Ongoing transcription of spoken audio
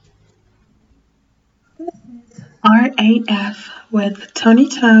RAF with Tony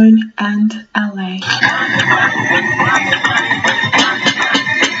Tone and LA.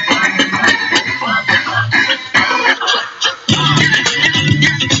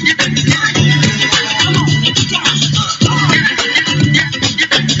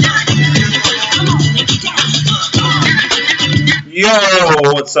 Yo,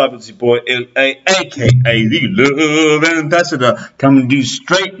 what's up? It's your boy LA, aka the Love Ambassador, coming to you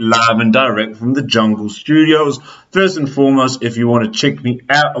straight live and direct from the Jungle Studios. First and foremost, if you want to check me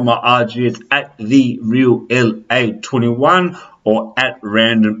out on my IG, it's at the real LA21 or at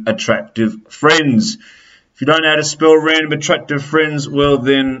Random Attractive Friends. If you don't know how to spell Random Attractive Friends, well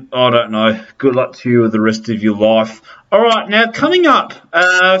then, I don't know. Good luck to you with the rest of your life. Alright, now coming up,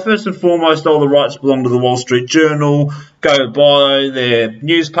 first and foremost, all the rights belong to the Wall Street Journal. Go buy their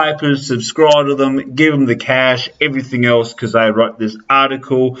newspapers, subscribe to them, give them the cash, everything else, because they wrote this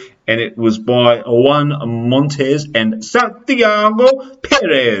article, and it was by Juan Montes and Santiago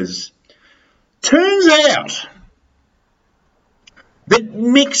Perez. Turns out that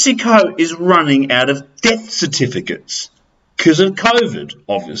Mexico is running out of death certificates because of COVID,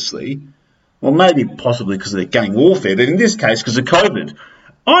 obviously. Well, maybe possibly because of their gang warfare, but in this case, because of COVID.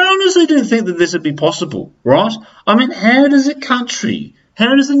 I honestly didn't think that this would be possible, right? I mean, how does a country,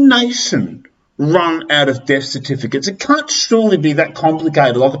 how does a nation run out of death certificates? It can't surely be that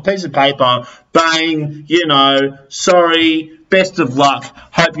complicated, like a piece of paper, bang, sorry, best of luck,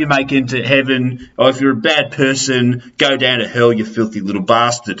 hope you make it into heaven, or if you're a bad person, go down to hell, you filthy little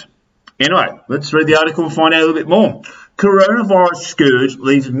bastard. Anyway, let's read the article and find out a little bit more. Coronavirus scourge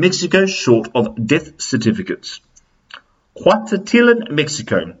leaves Mexico short of death certificates. Cuautitlán,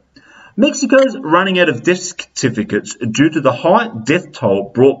 Mexico. Mexico's running out of death certificates due to the high death toll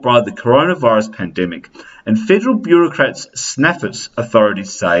brought by the coronavirus pandemic, and federal bureaucrats, SNAFIS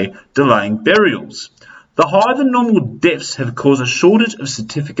authorities say, delaying burials. The higher than normal deaths have caused a shortage of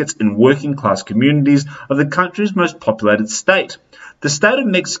certificates in working class communities of the country's most populated state. The state of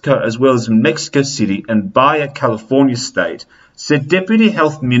Mexico, as well as Mexico City and Baja California state, said Deputy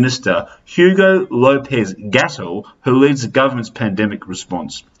Health Minister Hugo Lopez Gatto, who leads the government's pandemic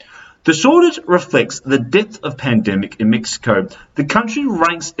response. The shortage reflects the depth of pandemic in Mexico. The country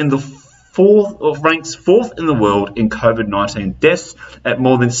ranks fourth in the world in COVID-19 deaths at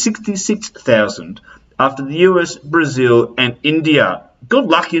more than 66,000 after the US, Brazil, and India. Good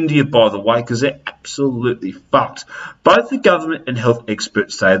luck, India, by the way, because they're absolutely fucked. Both the government and health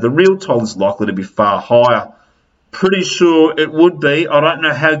experts say the real toll is likely to be far higher. Pretty sure it would be. I don't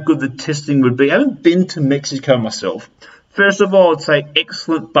know how good the testing would be. I haven't been to Mexico myself. First of all, I'd say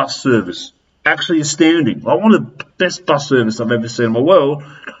excellent bus service. Actually astounding. Like one of the best bus service I've ever seen in my world.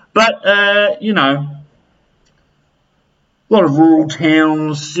 But, a lot of rural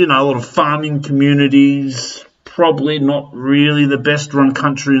towns, a lot of farming communities. Probably not really the best run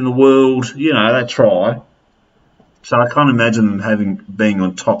country in the world. They try. So I can't imagine them being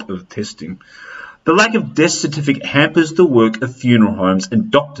on top of testing. The lack of death certificate hampers the work of funeral homes and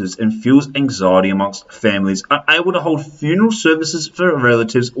doctors and fuels anxiety amongst families unable to hold funeral services for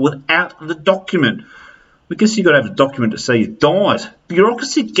relatives without the document. I guess you've got to have a document to say you died.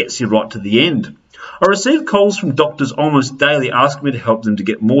 Bureaucracy gets you right to the end. I receive calls from doctors almost daily asking me to help them to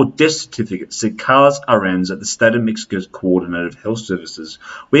get more death certificates, said Carlos Aranza, the State of Mexico's Coordinator of Health Services.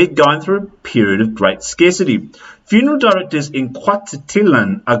 We are going through a period of great scarcity. Funeral directors in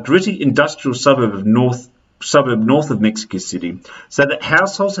Cuautitlán, a gritty industrial suburb north of Mexico City, say that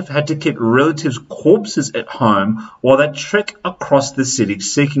households have had to keep relatives' corpses at home while they trek across the city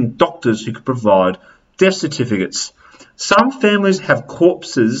seeking doctors who could provide death certificates. Some families have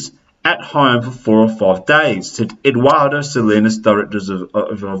corpses at home for 4 or 5 days, said Eduardo Salinas, director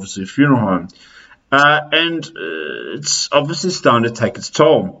of obviously a funeral home. It's obviously starting to take its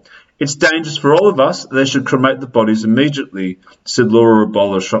toll. It's dangerous for all of us. They should cremate the bodies immediately, said Laura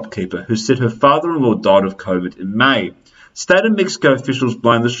Robola, a shopkeeper, who said her father-in-law died of COVID in May. State of Mexico officials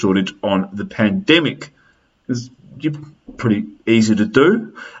blame the shortage on the pandemic. It's pretty easy to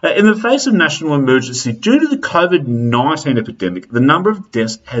do. In the face of national emergency due to the COVID-19 epidemic, the number of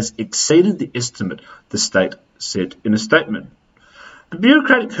deaths has exceeded the estimate, the state said in a statement. The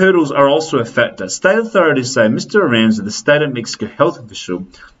bureaucratic hurdles are also a factor. State authorities say Mr. Aranza, the State of Mexico health official,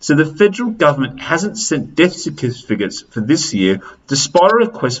 said the federal government hasn't sent death certificates for this year, despite a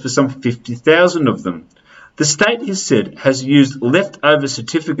request for some 50,000 of them. The state, he said, has used leftover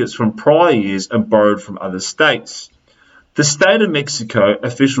certificates from prior years and borrowed from other states. The State of Mexico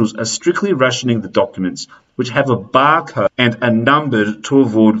officials are strictly rationing the documents, which have a barcode and are numbered to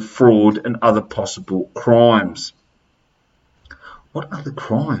avoid fraud and other possible crimes. What other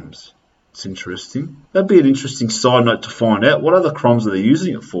crimes? It's interesting. That'd be an interesting side note to find out. What other crimes are they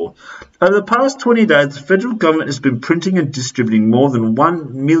using it for? Over the past 20 days, the federal government has been printing and distributing more than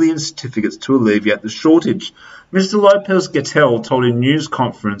 1 million certificates to alleviate the shortage. Mr. Lopez-Gatell told a news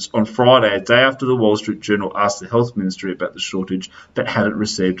conference on Friday, a day after the Wall Street Journal asked the Health Ministry about the shortage, but hadn't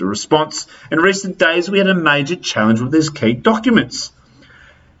received a response. In recent days, we had a major challenge with these key documents.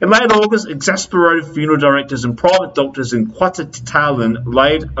 In late August, exasperated funeral directors and private doctors in Cuautitlán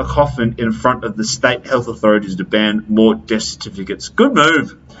laid a coffin in front of the state health authorities to ban more death certificates. Good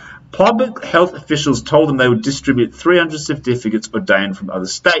move. Public health officials told them they would distribute 300 certificates a day from other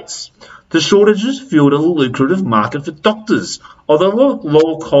states. The shortages fueled a lucrative market for doctors. Although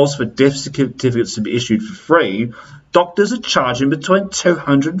law calls for death certificates to be issued for free, doctors are charging between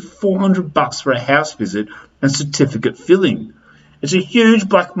 $200 and $400 for a house visit and certificate filling. It's a huge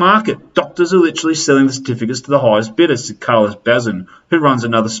black market. Doctors are literally selling the certificates to the highest bidder, said Carlos Bazin, who runs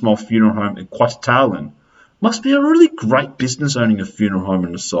another small funeral home in Cuautitlán. Must be a really great business owning a funeral home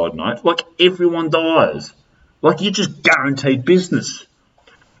on a side note. Like, everyone dies. Like, you're just guaranteed business.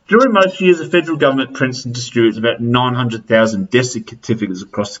 During most years, the federal government prints and distributes about 900,000 death certificates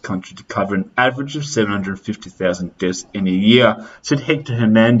across the country to cover an average of 750,000 deaths in a year, said Hector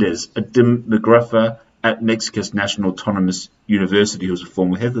Hernandez, a demographer at Mexico's National Autonomous University, who was a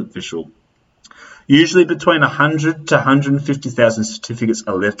former health official. Usually between 100 to 150,000 certificates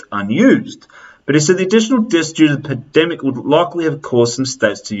are left unused. But he said the additional deaths due to the pandemic would likely have caused some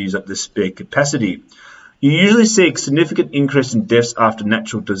states to use up their spare capacity. You usually see a significant increase in deaths after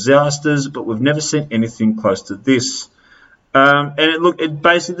natural disasters, but we've never seen anything close to this. And it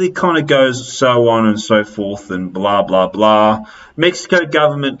basically kind of goes so on and so forth and blah, blah, blah. Mexico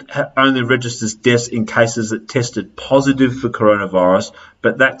government only registers deaths in cases that tested positive for coronavirus,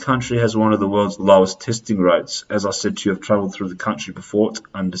 but that country has one of the world's lowest testing rates. As I said to you, I've travelled through the country before. It's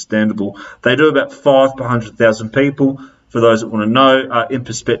understandable. They do about 5 per 100,000 people. For those that want to know, in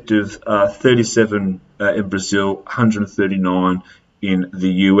perspective, 37 in Brazil, 139 in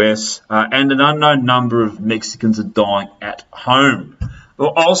the US, and an unknown number of Mexicans are dying at home.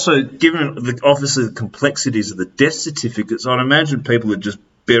 Well, also, given obviously the complexities of the death certificates, I'd imagine people are just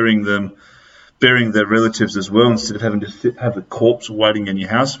burying their relatives as well instead of having to have a corpse waiting in your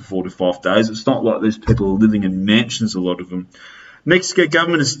house for 4 to 5 days. It's not like these people are living in mansions, a lot of them. Mexico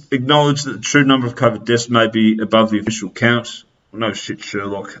government has acknowledged that the true number of COVID deaths may be above the official count. No shit,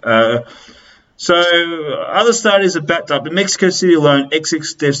 Sherlock. So other studies are backed up. In Mexico City alone,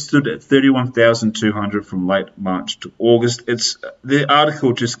 XX deaths stood at 31,200 from late March to August. The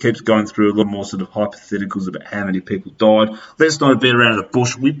article just keeps going through a lot more sort of hypotheticals about how many people died. Let's not beat around the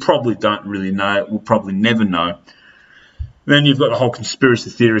bush. We probably don't really know. We'll probably never know. Then you've got the whole conspiracy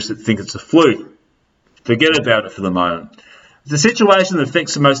theorists that think it's a flu. Forget about it for the moment. The situation that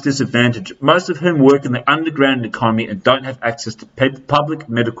affects the most disadvantaged, most of whom work in the underground economy and don't have access to public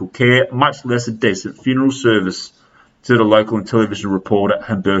medical care, much less a decent funeral service, said a local television reporter,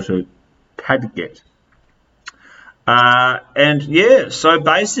 Humberto Paget. So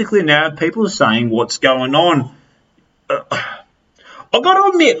basically now people are saying what's going on. I've got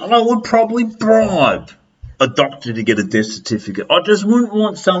to admit, I would probably bribe a doctor to get a death certificate. I just wouldn't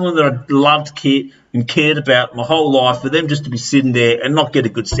want someone that I loved and cared about my whole life for them just to be sitting there and not get a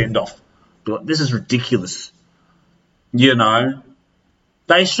good send-off. But this is ridiculous. You know,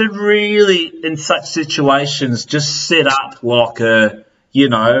 they should really, in such situations, just set up like a,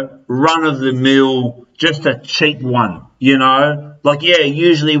 run-of-the-mill, just a cheap one, Like, yeah,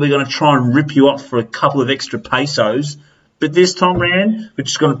 usually we're going to try and rip you off for a couple of extra pesos, but this time round, we're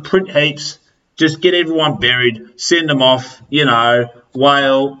just going to print heaps, just get everyone buried, send them off,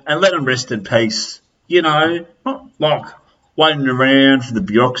 wail, and let them rest in peace. Not like waiting around for the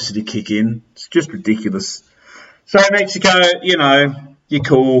bureaucracy to kick in. It's just ridiculous. So Mexico, you're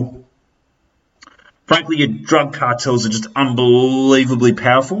cool. Frankly, your drug cartels are just unbelievably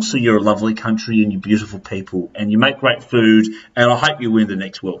powerful, so you're a lovely country and you're beautiful people and you make great food, and I hope you win the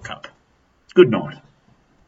next World Cup. Good night.